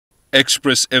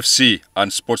Express FC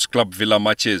and Sports Club Villa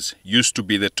matches used to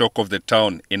be the talk of the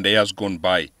town in the years gone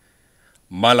by.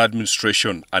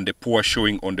 Maladministration and a poor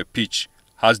showing on the pitch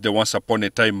has the once upon a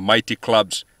time mighty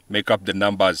clubs make up the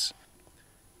numbers.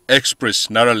 Express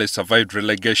narrowly survived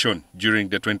relegation during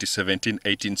the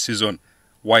 2017-18 season,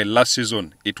 while last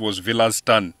season it was Villa's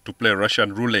turn to play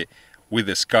Russian roulette with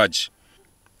the Scourge.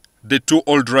 The two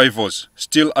old rivals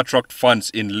still attract fans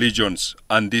in legions,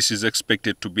 and this is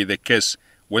expected to be the case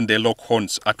when they lock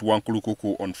horns at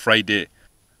Wankulukuku on Friday.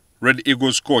 Red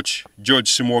Eagles coach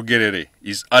George Simogerere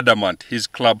is adamant his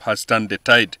club has turned the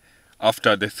tide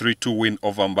after the 3-2 win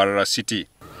over Mbarara City.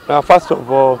 Now, first of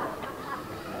all,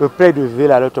 we played with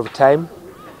Villa a lot of time,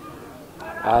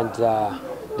 and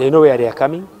they know where they are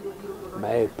coming.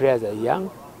 My players are young,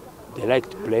 they like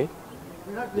to play,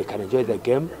 they can enjoy the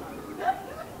game.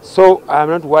 So I'm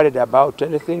not worried about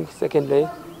anything. Secondly,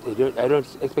 I don't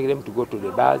expect them to go to the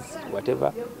bars,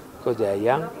 whatever, because they are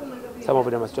young. Some of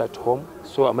them are still at home.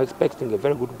 So I'm expecting a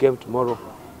very good game tomorrow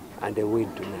and a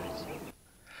win tonight.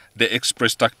 The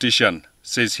Express tactician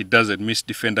says he doesn't miss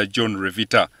defender John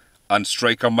Revita and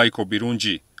striker Michael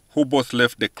Birungi, who both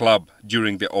left the club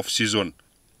during the off-season.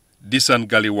 Disan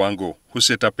Galiwango, who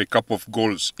set up a couple of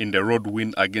goals in the road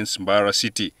win against Mbarara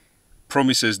City,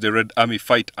 promises the Red Army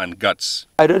fight and guts.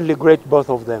 I don't regret both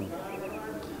of them.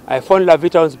 I found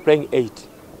Lavita was playing 8,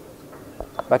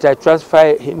 but I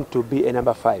transfer him to be a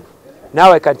number 5.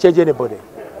 Now I can change anybody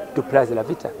to play as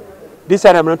Lavita. This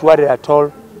time I'm not worried at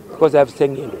all because I have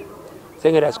Sengendo.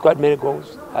 Sengendo has scored many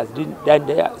goals, has done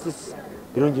the assists,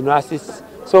 Birungi no assists.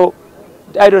 So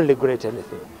I don't regret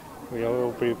anything. We are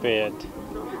well prepared.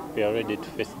 We are ready to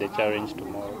face the challenge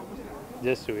tomorrow.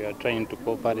 Just we are trying to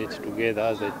cooperate together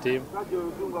as a team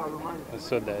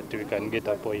so that we can get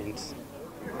our points.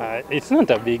 It's not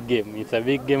a big game. It's a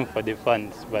big game for the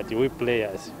fans, but we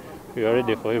players, we are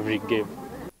ready for every game.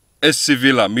 SC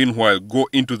Villa, meanwhile, go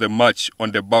into the match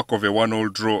on the back of a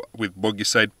 1-1 draw with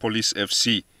Bogiside Police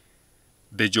FC.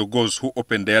 The Jogos, who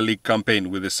opened their league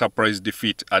campaign with a surprise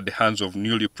defeat at the hands of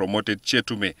newly promoted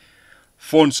Chetume,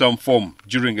 found some form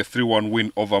during a 3-1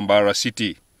 win over Mbarara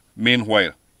City.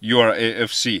 Meanwhile,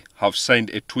 URAFC have signed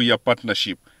a 2-year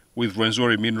partnership with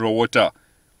Rwenzori Mineral Water.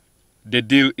 The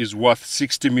deal is worth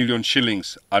 60 million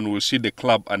shillings and will see the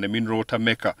club and the mineral water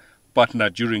maker partner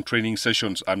during training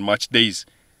sessions and match days.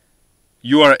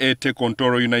 URA take on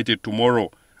Tooro United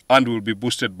tomorrow and will be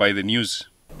boosted by the news.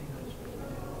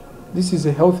 This is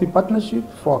a healthy partnership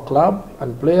for our club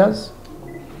and players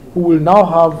who will now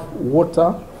have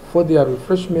water for their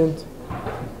refreshment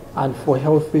and for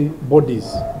healthy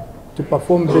bodies to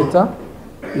perform better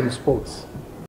in sports.